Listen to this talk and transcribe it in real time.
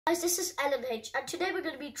Guys, this is LMH, and today we're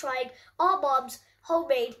going to be trying our mom's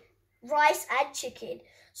homemade rice and chicken.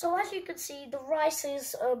 So as you can see, the rice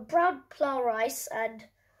is brown pilao rice, and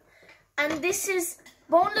this is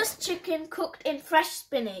boneless chicken cooked in fresh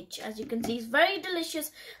spinach. As you can see, it's very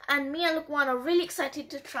delicious, and me and Lukman are really excited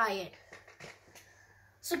to try it.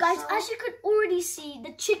 So guys, as you can already see,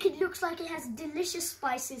 the chicken looks like it has delicious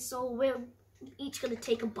spices, so we're each going to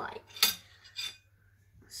take a bite.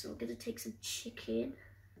 So we're going to take some chicken.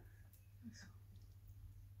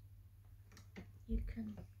 You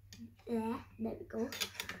can, there we go.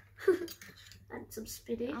 And some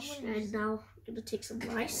spinach, and now we're gonna take some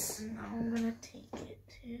rice. Now I'm gonna take it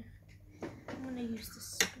too. I'm gonna use the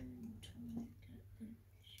spoon to make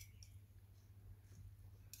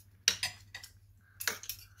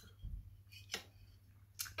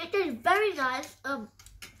It it. is very nice. The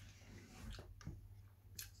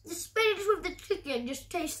spinach with the chicken just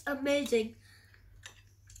tastes amazing.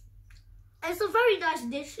 It's a very nice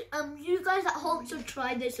dish. You guys at home should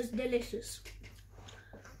try this. It's delicious.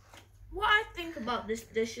 What I think about this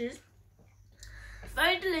dish is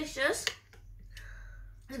very delicious.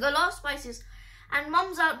 It's got a lot of spices. And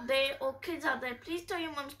mums out there or kids out there, please tell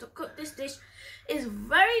your mums to cook this dish. It's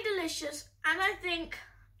very delicious, and I think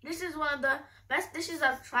this is one of the best dishes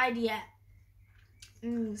I've tried yet.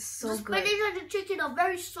 So the good. spinach and the chicken are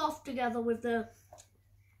very soft together with the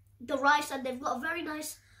rice, and they've got a very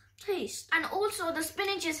nice taste. And also the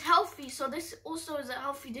spinach is healthy, so this also is a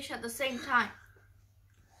healthy dish at the same time.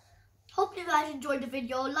 Hope you guys enjoyed the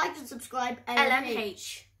video. Like and subscribe.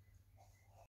 LMH.